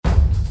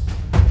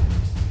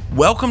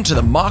Welcome to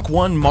the Mach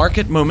 1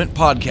 Market Moment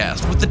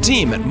Podcast with the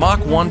team at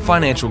Mach 1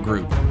 Financial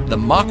Group. The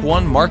Mach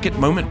 1 Market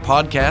Moment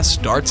Podcast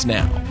starts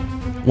now.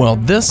 Well,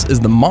 this is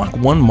the Mach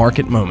 1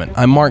 Market Moment.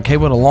 I'm Mark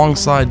Haywood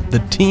alongside the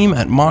team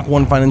at Mach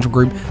 1 Financial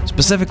Group.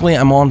 Specifically,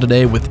 I'm on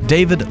today with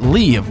David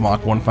Lee of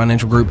Mach 1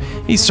 Financial Group.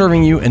 He's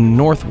serving you in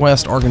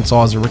Northwest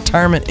Arkansas as a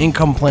retirement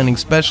income planning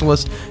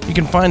specialist. You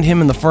can find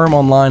him in the firm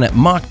online at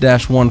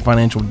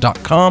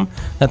mach-1financial.com.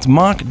 That's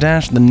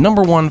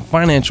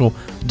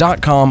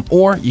mach-1financial.com,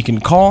 or you can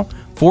call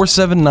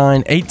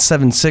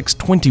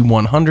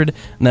 479-876-2100,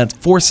 and that's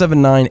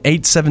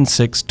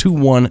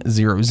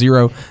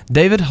 479-876-2100.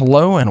 David,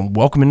 hello, and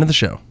welcome into the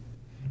show.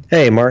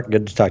 Hey, Mark.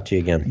 Good to talk to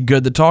you again.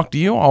 Good to talk to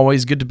you.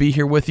 Always good to be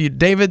here with you.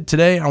 David,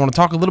 today I want to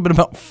talk a little bit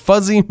about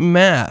fuzzy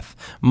math.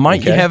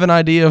 Might you have an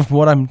idea of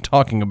what I'm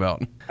talking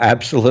about?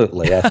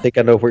 Absolutely. I think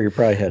I know where you're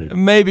probably headed.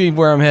 Maybe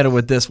where I'm headed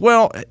with this.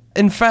 Well,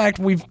 in fact,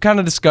 we've kind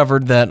of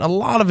discovered that a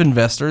lot of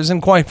investors,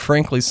 and quite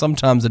frankly,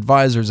 sometimes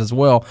advisors as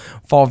well,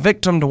 fall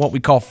victim to what we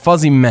call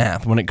fuzzy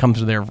math when it comes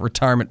to their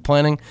retirement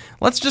planning.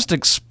 Let's just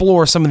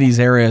explore some of these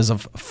areas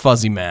of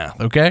fuzzy math,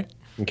 okay?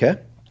 Okay.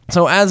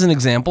 So as an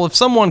example, if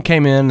someone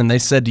came in and they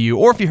said to you,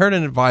 or if you heard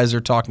an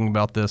advisor talking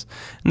about this,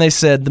 and they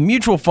said, the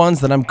mutual funds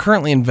that I'm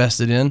currently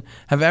invested in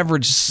have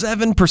averaged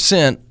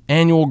 7%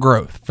 annual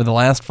growth for the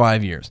last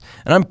 5 years,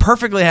 and I'm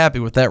perfectly happy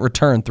with that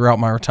return throughout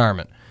my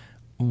retirement.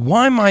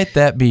 Why might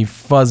that be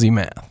fuzzy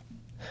math?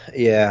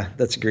 Yeah,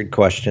 that's a good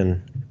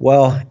question.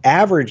 Well,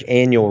 average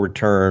annual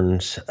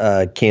returns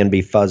can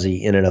be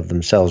fuzzy in and of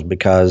themselves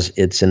because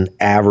it's an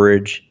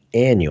average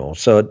annual.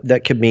 So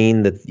that could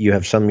mean that you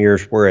have some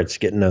years where it's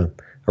getting a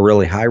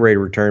really high rate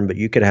of return, but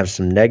you could have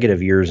some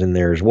negative years in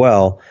there as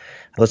well.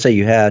 Let's say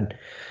you had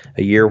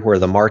a year where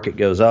the market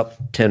goes up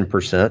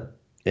 10%,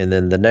 and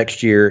then the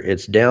next year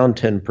it's down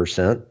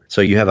 10%.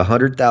 So you have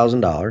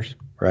 $100,000,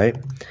 right?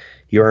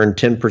 You earn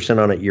 10%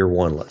 on it year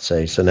one, let's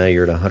say. So now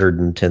you're at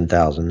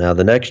 $110,000. Now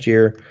the next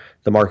year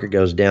the market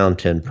goes down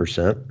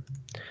 10%.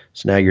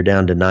 So now you're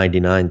down to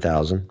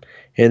 $99,000.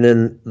 And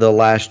then the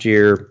last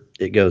year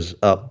it goes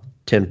up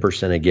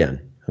 10%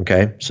 again.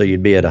 Okay, so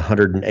you'd be at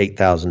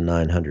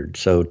 108,900.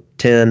 So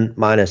 10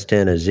 minus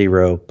 10 is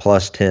 0,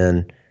 plus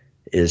 10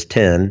 is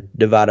 10,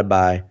 divided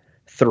by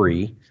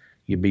 3.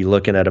 You'd be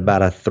looking at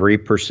about a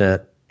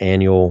 3%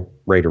 annual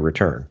rate of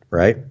return,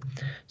 right?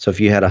 So if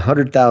you had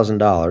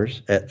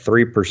 $100,000 at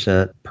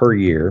 3% per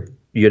year,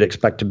 you'd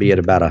expect to be at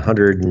about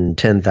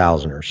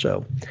 110,000 or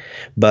so.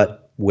 But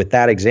with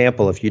that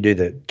example, if you do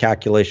the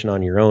calculation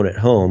on your own at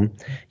home,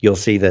 you'll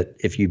see that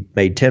if you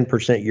made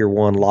 10% year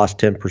one, lost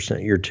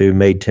 10% year two,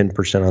 made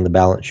 10% on the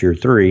balance year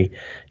three,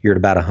 you're at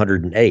about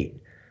 108.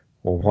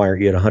 Well, why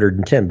aren't you at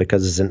 110?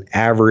 Because it's an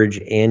average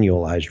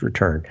annualized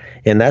return.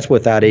 And that's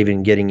without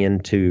even getting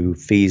into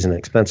fees and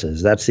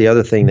expenses. That's the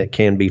other thing that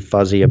can be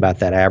fuzzy about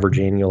that average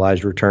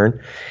annualized return.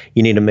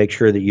 You need to make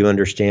sure that you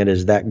understand,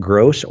 is that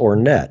gross or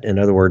net? In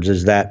other words,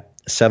 is that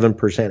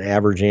 7%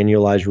 average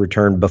annualized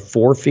return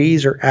before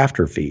fees or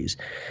after fees?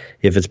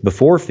 If it's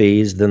before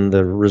fees, then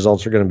the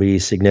results are going to be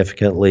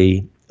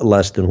significantly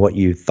less than what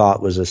you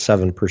thought was a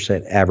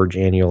 7% average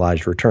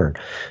annualized return.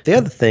 The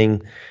other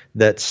thing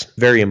that's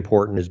very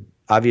important is,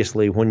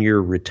 obviously, when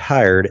you're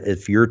retired,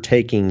 if you're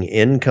taking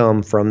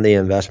income from the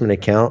investment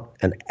account,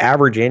 an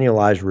average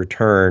annualized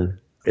return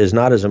is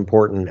not as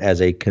important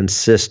as a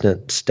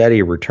consistent,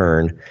 steady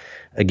return.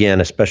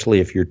 Again, especially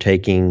if you're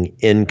taking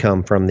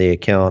income from the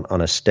account on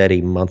a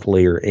steady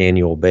monthly or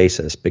annual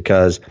basis,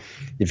 because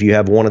if you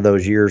have one of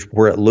those years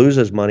where it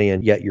loses money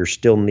and yet you're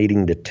still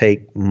needing to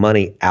take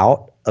money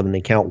out of an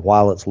account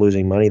while it's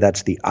losing money,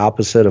 that's the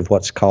opposite of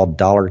what's called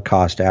dollar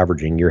cost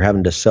averaging. You're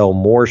having to sell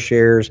more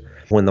shares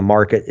when the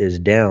market is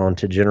down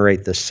to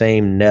generate the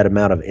same net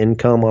amount of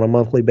income on a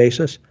monthly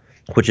basis,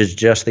 which is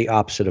just the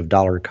opposite of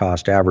dollar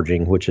cost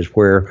averaging, which is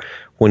where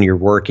when you're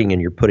working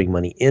and you're putting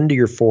money into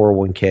your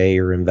 401k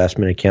or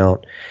investment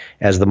account,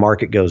 as the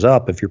market goes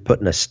up, if you're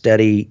putting a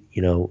steady,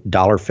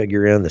 dollar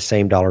figure in, the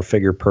same dollar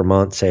figure per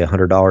month, say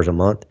 $100 a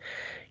month,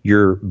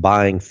 you're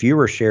buying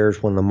fewer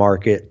shares when the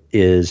market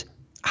is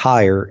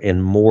higher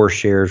and more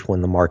shares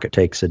when the market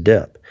takes a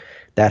dip.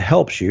 That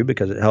helps you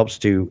because it helps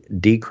to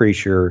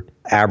decrease your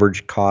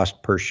average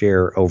cost per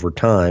share over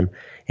time,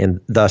 and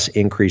thus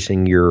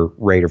increasing your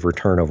rate of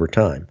return over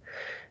time.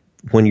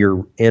 When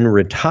you're in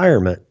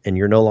retirement and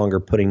you're no longer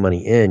putting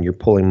money in, you're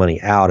pulling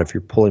money out. If you're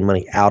pulling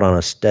money out on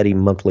a steady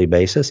monthly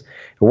basis, it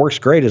works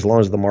great as long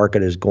as the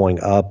market is going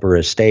up or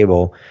is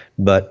stable.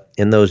 But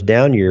in those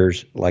down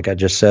years, like I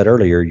just said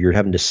earlier, you're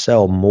having to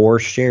sell more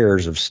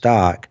shares of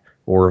stock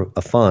or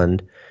a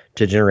fund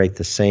to generate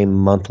the same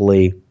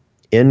monthly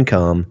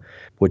income,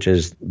 which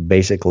is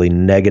basically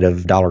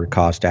negative dollar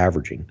cost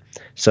averaging.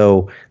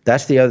 So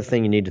that's the other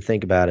thing you need to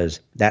think about, is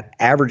that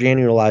average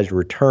annualized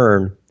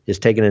return is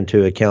taken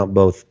into account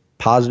both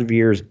positive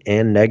years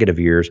and negative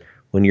years.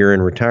 When you're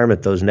in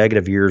retirement, those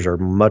negative years are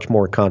much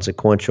more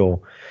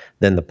consequential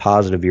than the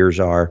positive years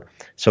are.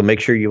 So make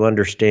sure you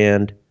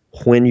understand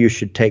when you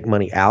should take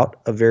money out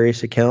of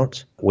various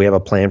accounts. We have a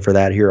plan for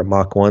that here at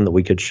Mach 1 that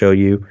we could show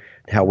you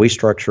how we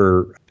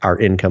structure our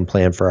income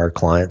plan for our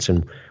clients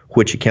and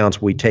which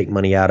accounts we take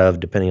money out of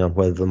depending on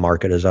whether the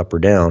market is up or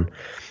down.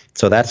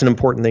 So that's an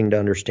important thing to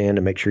understand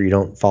to make sure you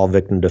don't fall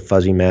victim to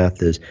fuzzy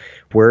math is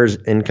where's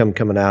income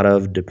coming out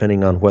of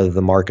depending on whether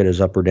the market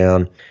is up or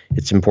down.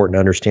 It's important to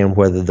understand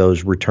whether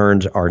those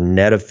returns are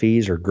net of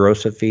fees or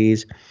gross of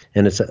fees.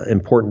 And it's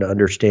important to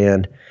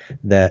understand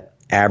that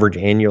average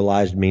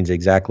annualized means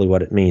exactly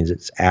what it means.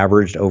 It's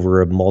averaged over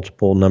a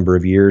multiple number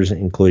of years,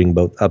 including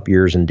both up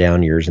years and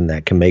down years, and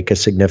that can make a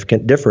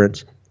significant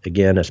difference,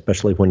 again,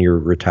 especially when you're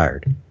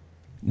retired.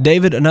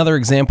 David, another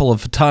example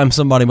of a time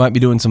somebody might be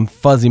doing some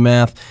fuzzy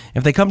math.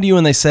 If they come to you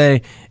and they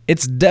say,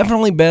 it's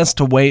definitely best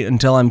to wait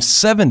until I'm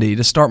 70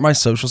 to start my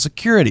Social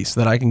Security so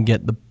that I can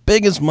get the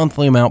biggest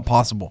monthly amount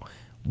possible.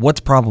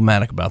 What's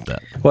problematic about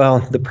that? Well,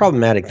 the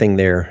problematic thing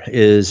there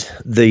is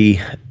the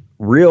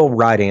real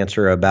right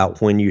answer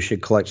about when you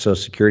should collect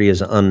Social Security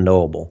is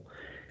unknowable.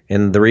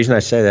 And the reason I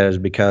say that is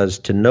because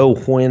to know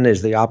when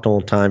is the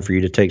optimal time for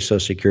you to take Social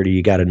Security,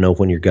 you got to know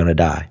when you're going to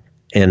die.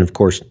 And of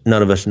course,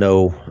 none of us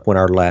know when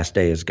our last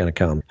day is going to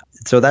come.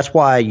 So that's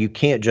why you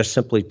can't just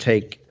simply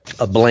take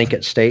a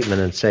blanket statement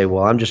and say,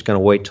 well, I'm just going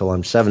to wait till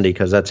I'm 70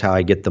 because that's how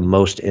I get the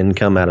most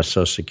income out of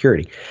Social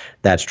Security.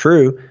 That's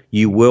true.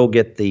 You will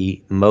get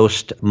the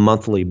most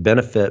monthly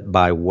benefit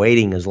by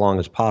waiting as long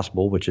as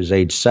possible, which is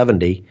age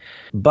 70.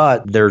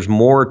 But there's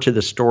more to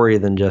the story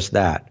than just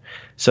that.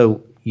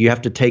 So you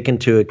have to take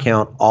into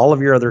account all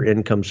of your other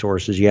income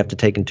sources. You have to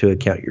take into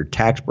account your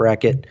tax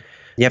bracket.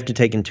 You have to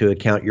take into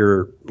account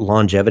your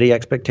longevity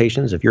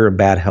expectations. If you're in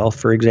bad health,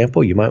 for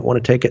example, you might want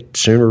to take it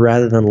sooner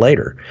rather than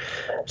later.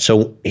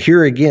 So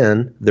here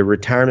again, the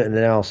retirement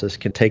analysis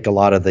can take a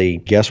lot of the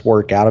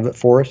guesswork out of it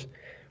for us.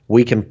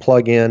 We can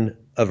plug in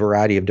a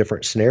variety of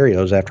different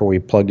scenarios after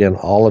we've plugged in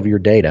all of your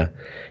data,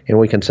 and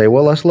we can say,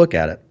 well, let's look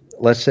at it.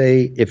 Let's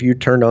say if you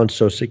turned on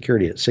Social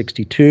Security at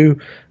 62,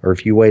 or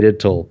if you waited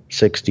till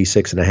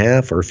 66 and a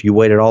half, or if you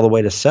waited all the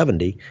way to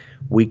 70,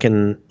 we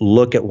can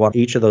look at what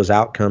each of those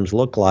outcomes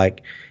look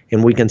like,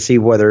 and we can see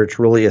whether it's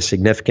really a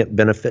significant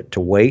benefit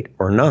to wait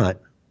or not.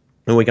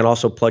 And we can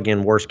also plug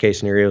in worst case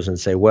scenarios and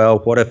say, well,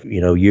 what if,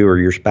 you or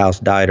your spouse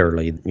died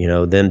early?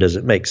 Then does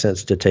it make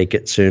sense to take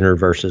it sooner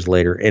versus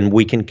later? And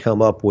we can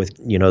come up with,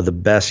 the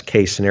best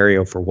case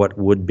scenario for what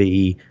would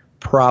be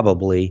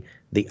probably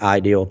the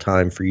ideal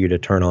time for you to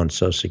turn on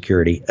Social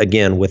Security.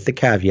 Again, with the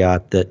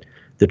caveat that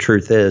the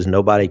truth is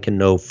nobody can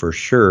know for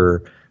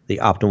sure the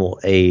optimal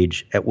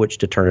age at which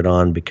to turn it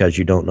on because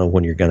you don't know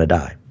when you're going to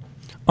die.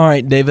 All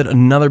right, David,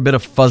 another bit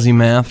of fuzzy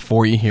math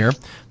for you here.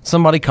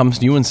 Somebody comes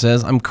to you and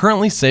says, I'm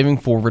currently saving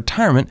for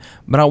retirement,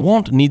 but I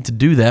won't need to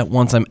do that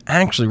once I'm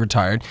actually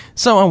retired,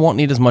 so I won't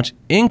need as much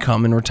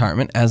income in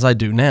retirement as I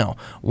do now.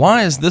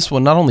 Why is this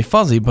one not only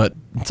fuzzy, but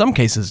in some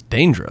cases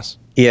dangerous?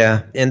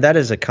 Yeah, and that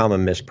is a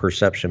common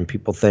misperception.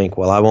 People think,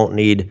 well, I won't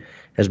need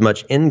as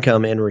much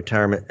income in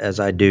retirement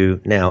as I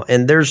do now.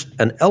 And there's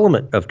an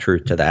element of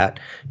truth to that.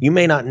 You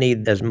may not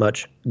need as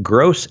much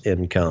gross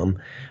income,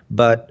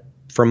 but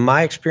from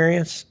my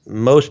experience,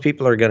 most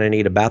people are going to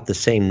need about the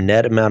same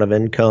net amount of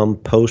income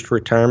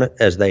post-retirement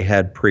as they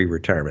had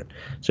pre-retirement.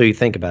 So you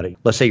think about it.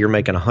 Let's say you're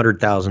making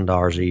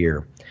 $100,000 a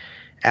year.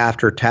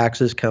 After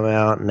taxes come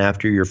out and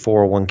after your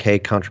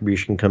 401k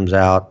contribution comes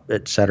out,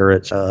 et cetera,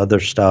 it's other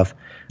stuff,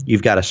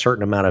 you've got a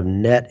certain amount of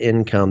net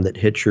income that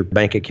hits your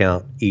bank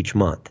account each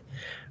month,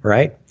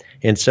 right?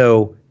 And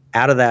so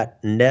out of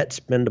that net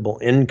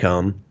spendable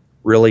income,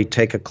 really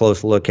take a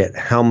close look at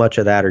how much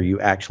of that are you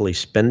actually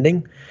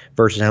spending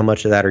versus how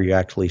much of that are you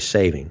actually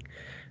saving.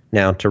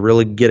 Now, to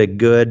really get a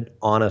good,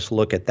 honest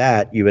look at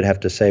that, you would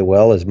have to say,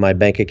 well, is my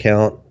bank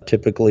account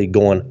typically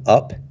going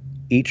up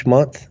each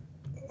month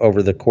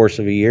over the course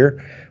of a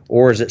year,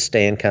 or is it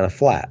staying kind of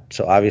flat?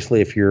 So obviously,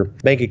 if your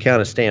bank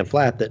account is staying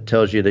flat, that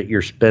tells you that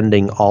you're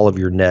spending all of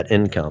your net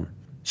income.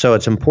 So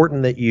it's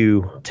important that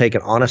you take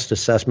an honest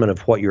assessment of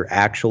what you're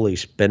actually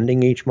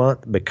spending each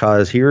month,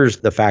 because here's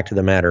the fact of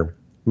the matter.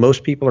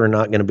 Most people are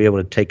not going to be able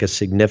to take a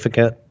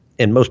significant,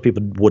 and most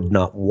people would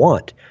not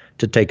want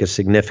to take a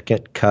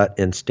significant cut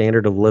in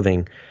standard of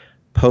living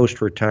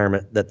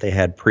post-retirement that they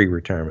had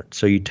pre-retirement.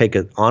 So you take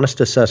an honest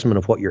assessment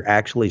of what you're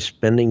actually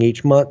spending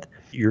each month.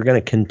 You're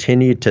going to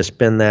continue to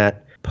spend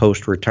that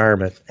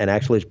post-retirement, and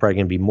actually it's probably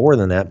going to be more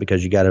than that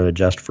because you got to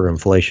adjust for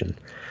inflation.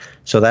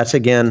 So that's,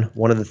 again,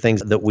 one of the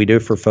things that we do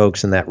for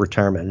folks in that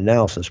retirement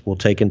analysis. We'll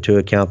take into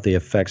account the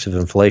effects of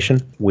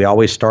inflation. We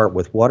always start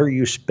with what are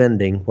you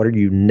spending, what are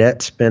you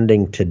net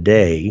spending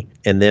today,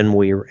 and then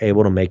we are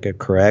able to make a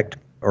correct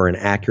or an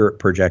accurate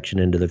projection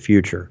into the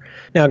future.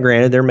 Now,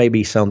 granted, there may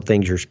be some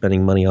things you're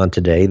spending money on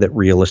today that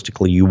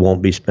realistically you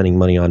won't be spending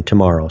money on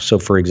tomorrow. So,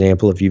 for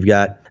example, if you've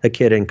got a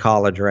kid in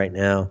college right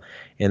now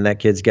and that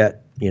kid's got,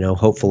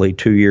 hopefully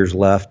 2 years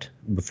left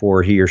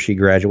before he or she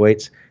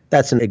graduates,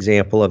 that's an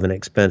example of an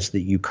expense that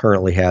you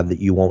currently have that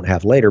you won't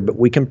have later, but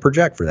we can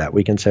project for that.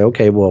 We can say,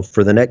 okay, well,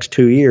 for the next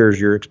 2 years,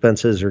 your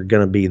expenses are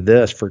going to be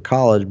this for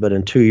college, but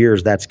in 2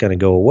 years, that's going to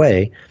go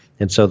away.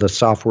 And so the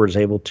software is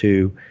able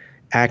to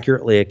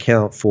accurately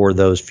account for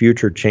those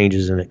future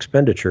changes in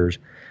expenditures.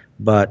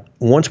 But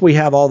once we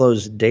have all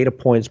those data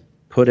points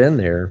put in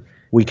there,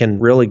 we can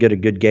really get a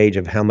good gauge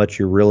of how much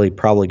you're really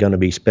probably going to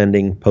be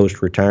spending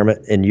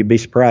post-retirement. And you'd be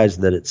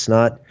surprised that it's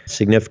not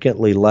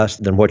significantly less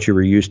than what you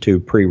were used to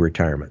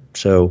pre-retirement.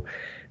 So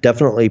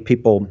definitely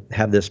people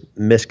have this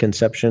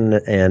misconception,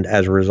 and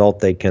as a result,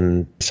 they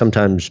can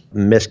sometimes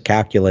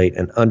miscalculate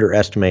and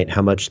underestimate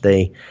how much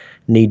they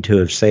need to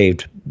have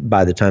saved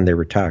by the time they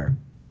retire.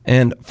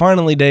 And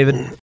finally, David,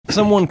 if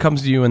someone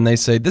comes to you and they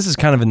say, this is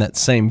kind of in that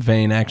same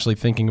vein, actually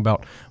thinking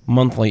about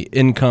monthly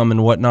income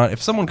and whatnot.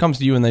 If someone comes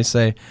to you and they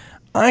say,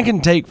 I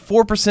can take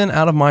 4%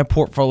 out of my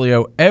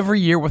portfolio every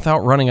year without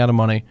running out of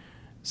money,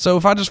 so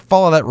if I just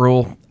follow that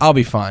rule, I'll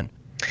be fine.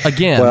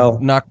 Again,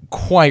 not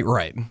quite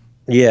right.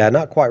 Yeah,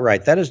 not quite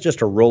right. That is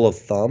just a rule of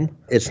thumb.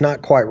 It's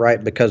not quite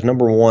right because,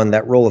 number one,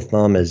 that rule of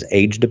thumb is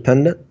age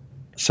dependent.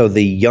 So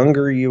the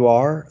younger you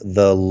are,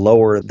 the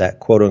lower that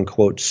quote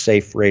unquote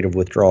safe rate of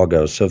withdrawal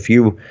goes. So if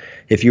you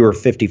were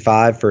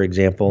 55, for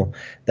example,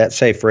 that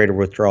safe rate of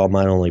withdrawal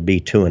might only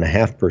be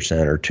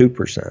 2.5% or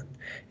 2%.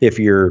 If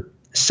you're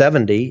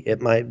 70,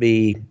 it might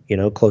be,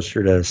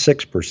 closer to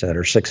 6%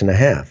 or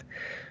 6.5%.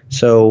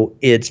 So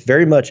it's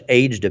very much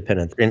age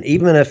dependent. And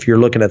even if you're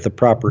looking at the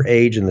proper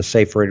age and the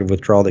safe rate of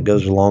withdrawal that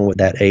goes along with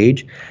that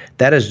age,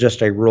 that is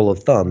just a rule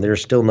of thumb.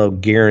 There's still no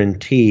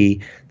guarantee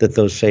that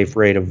those safe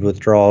rate of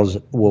withdrawals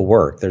will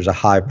work. There's a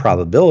high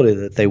probability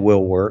that they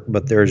will work,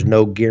 but there's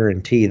no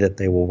guarantee that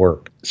they will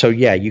work. So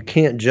yeah, you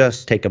can't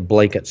just take a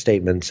blanket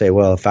statement and say,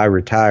 well, if I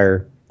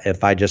retire,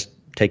 if I just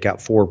take out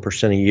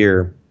 4% a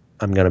year,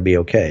 I'm going to be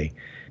okay.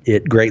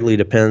 It greatly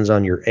depends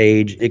on your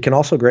age. It can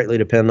also greatly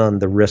depend on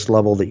the risk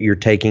level that you're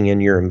taking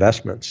in your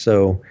investments.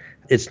 So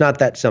it's not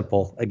that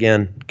simple.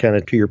 Again, kind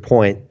of to your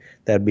point,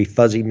 that'd be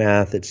fuzzy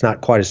math. It's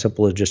not quite as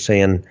simple as just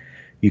saying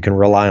you can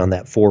rely on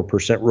that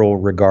 4% rule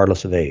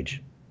regardless of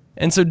age.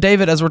 And so,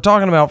 David, as we're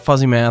talking about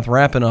fuzzy math,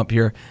 wrapping up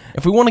here,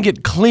 if we want to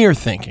get clear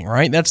thinking,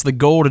 right, that's the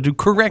goal, to do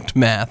correct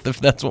math, if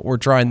that's what we're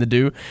trying to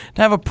do,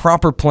 to have a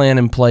proper plan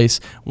in place,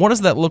 what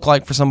does that look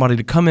like for somebody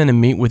to come in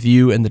and meet with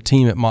you and the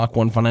team at Mach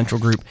 1 Financial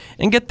Group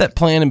and get that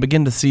plan and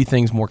begin to see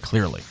things more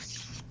clearly?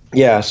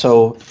 Yeah,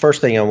 so first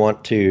thing I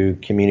want to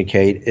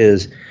communicate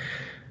is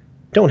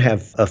don't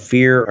have a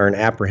fear or an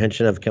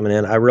apprehension of coming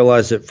in. I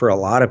realize that for a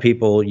lot of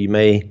people, you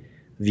may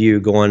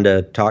view going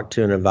to talk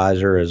to an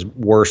advisor as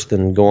worse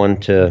than going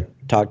to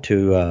talk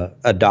to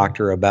a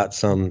doctor about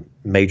some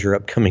major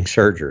upcoming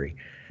surgery.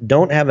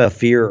 Don't have a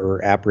fear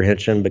or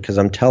apprehension, because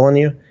I'm telling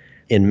you,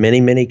 in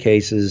many, many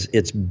cases,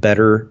 it's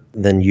better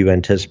than you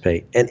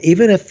anticipate. And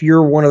even if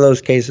you're one of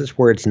those cases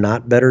where it's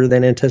not better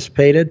than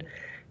anticipated,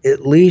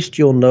 at least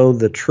you'll know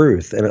the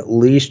truth, and at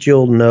least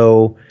you'll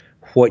know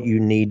what you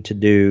need to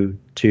do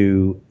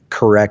to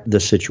correct the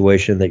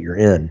situation that you're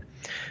in.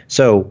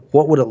 So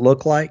what would it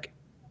look like?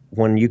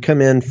 When you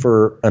come in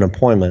for an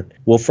appointment,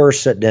 we'll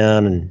first sit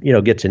down and,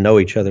 get to know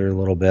each other a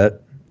little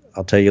bit.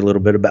 I'll tell you a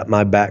little bit about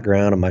my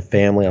background and my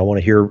family. I want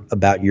to hear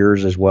about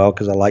yours as well,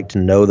 because I like to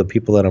know the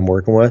people that I'm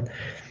working with.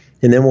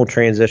 And then we'll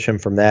transition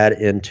from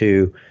that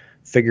into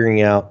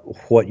figuring out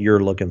what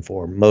you're looking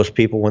for. Most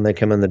people, when they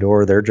come in the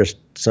door, they're just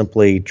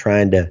simply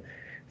trying to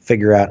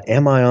figure out,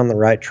 am I on the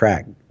right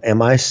track?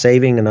 Am I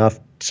saving enough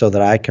so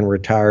that I can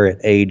retire at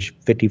age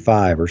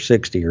 55 or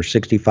 60 or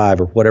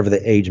 65 or whatever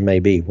the age may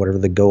be, whatever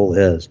the goal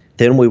is?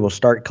 Then we will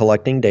start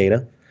collecting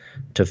data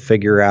to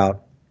figure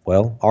out,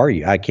 well, are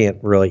you? I can't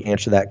really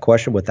answer that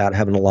question without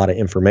having a lot of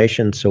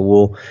information. So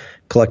we'll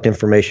collect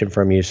information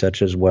from you,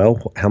 such as,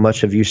 well, how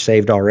much have you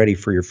saved already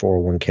for your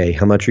 401k?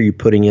 How much are you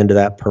putting into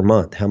that per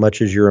month? How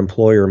much is your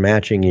employer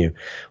matching you?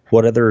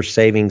 What other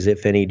savings,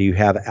 if any, do you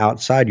have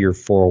outside your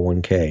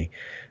 401k?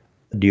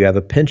 Do you have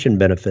a pension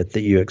benefit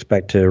that you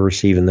expect to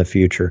receive in the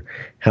future?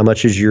 How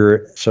much is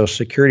your Social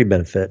Security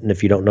benefit? And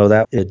if you don't know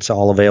that, it's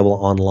all available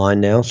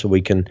online now. So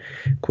we can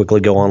quickly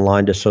go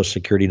online to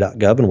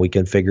socialsecurity.gov and we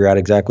can figure out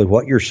exactly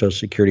what your Social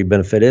Security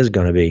benefit is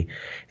going to be.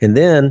 And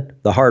then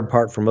the hard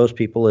part for most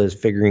people is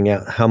figuring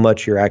out how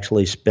much you're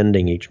actually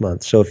spending each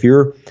month. So if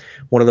you're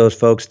one of those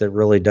folks that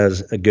really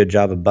does a good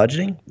job of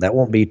budgeting, that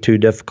won't be too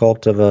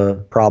difficult of a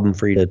problem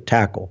for you to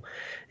tackle.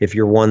 If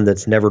you're one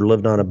that's never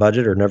lived on a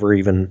budget or never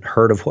even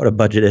heard of what a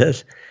budget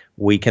is,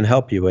 we can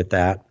help you with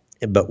that.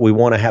 But we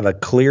want to have a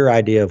clear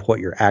idea of what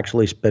you're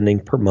actually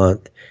spending per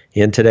month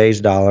in today's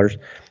dollars,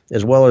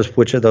 as well as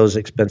which of those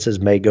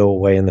expenses may go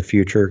away in the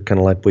future, kind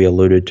of like we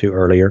alluded to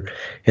earlier.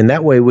 And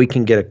that way we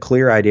can get a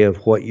clear idea of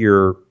what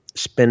your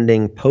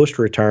spending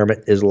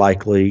post-retirement is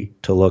likely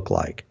to look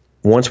like.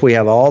 Once we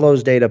have all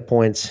those data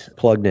points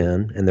plugged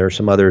in, and there are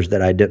some others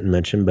that I didn't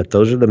mention, but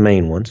those are the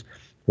main ones.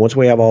 Once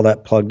we have all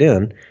that plugged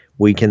in,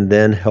 we can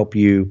then help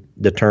you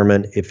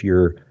determine if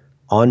you're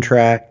on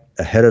track,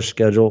 ahead of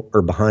schedule,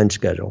 or behind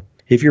schedule.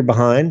 If you're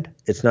behind,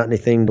 it's not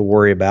anything to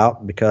worry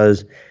about,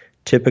 because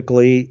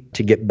typically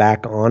to get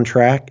back on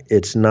track,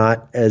 it's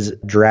not as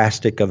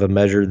drastic of a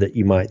measure that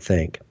you might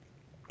think.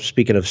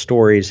 Speaking of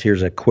stories,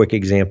 here's a quick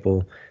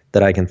example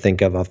that I can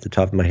think of off the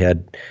top of my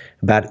head.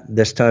 About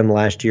this time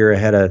last year, I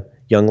had a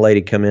young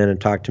lady come in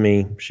and talk to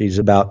me. She's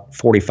about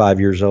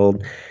 45 years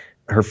old.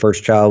 Her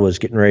first child was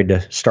getting ready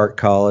to start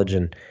college,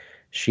 and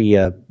she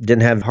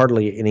didn't have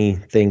hardly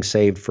anything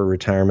saved for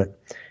retirement.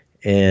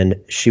 And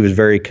she was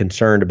very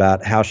concerned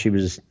about how she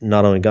was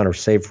not only going to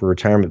save for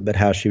retirement, but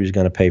how she was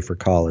going to pay for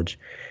college.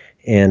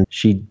 And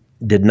she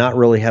did not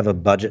really have a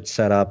budget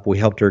set up. We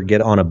helped her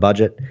get on a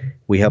budget.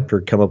 We helped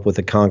her come up with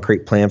a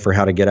concrete plan for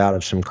how to get out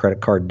of some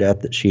credit card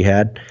debt that she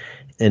had.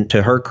 And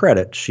to her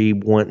credit, she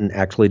went and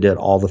actually did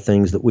all the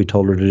things that we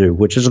told her to do,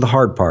 which is the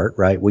hard part,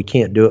 right? We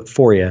can't do it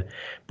for you,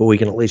 but we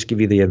can at least give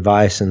you the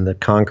advice and the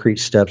concrete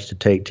steps to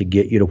take to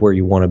get you to where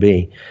you want to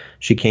be.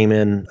 She came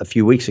in a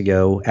few weeks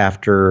ago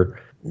after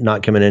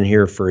not coming in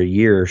here for a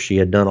year. She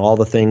had done all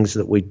the things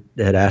that we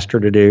had asked her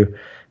to do.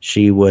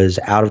 She was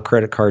out of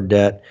credit card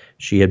debt.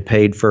 She had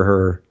paid for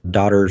her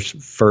daughter's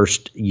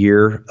first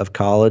year of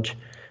college.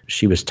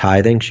 She was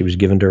tithing. She was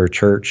given to her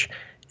church.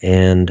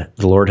 And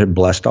the Lord had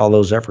blessed all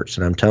those efforts.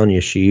 And I'm telling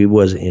you, she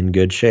was in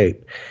good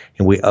shape.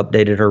 And we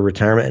updated her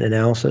retirement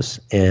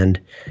analysis.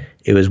 And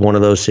it was one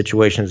of those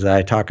situations that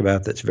I talk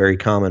about that's very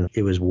common.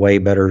 It was way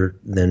better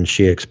than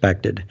she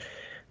expected.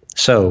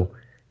 So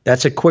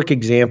that's a quick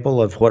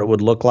example of what it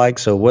would look like.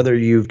 So whether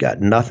you've got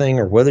nothing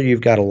or whether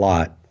you've got a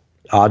lot,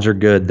 odds are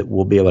good that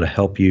we'll be able to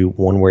help you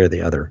one way or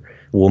the other.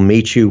 We'll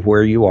meet you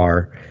where you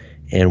are,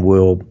 and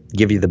we'll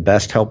give you the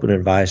best help and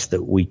advice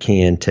that we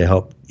can to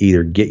help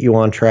either get you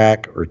on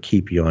track or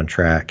keep you on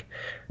track,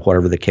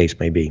 whatever the case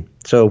may be.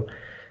 So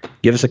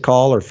give us a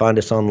call or find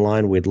us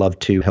online. We'd love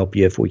to help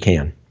you if we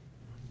can.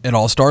 It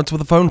all starts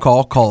with a phone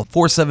call. Call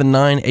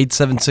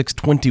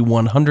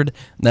 479-876-2100.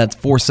 That's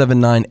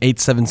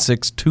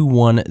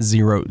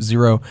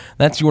 479-876-2100.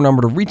 That's your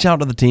number to reach out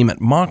to the team at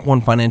Mach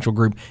 1 Financial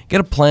Group.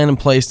 Get a plan in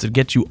place to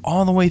get you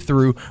all the way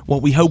through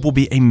what we hope will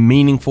be a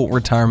meaningful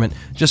retirement.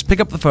 Just pick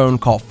up the phone.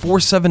 Call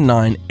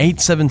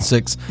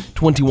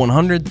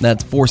 479-876-2100.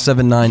 That's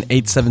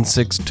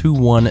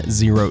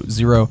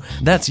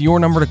 479-876-2100. That's your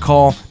number to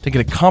call to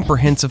get a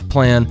comprehensive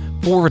plan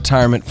for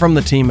retirement from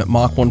the team at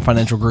Mach 1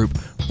 Financial Group.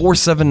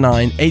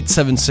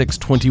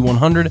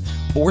 479-876-2100,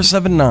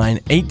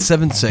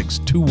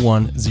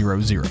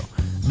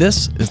 479-876-2100.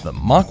 This is the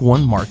Mach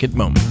 1 Market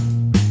Moment.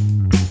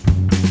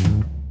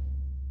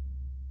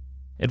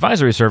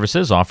 Advisory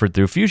services offered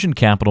through Fusion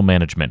Capital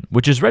Management,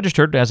 which is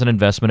registered as an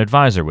investment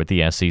advisor with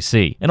the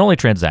SEC and only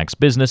transacts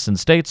business in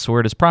states where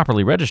it is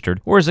properly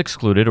registered or is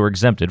excluded or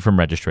exempted from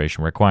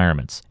registration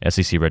requirements.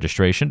 SEC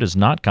registration does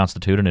not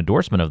constitute an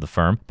endorsement of the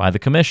firm by the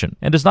Commission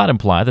and does not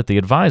imply that the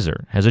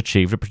advisor has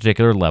achieved a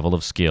particular level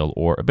of skill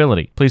or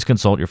ability. Please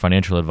consult your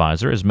financial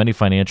advisor, as many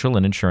financial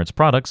and insurance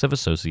products have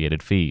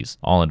associated fees.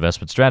 All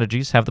investment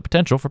strategies have the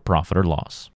potential for profit or loss.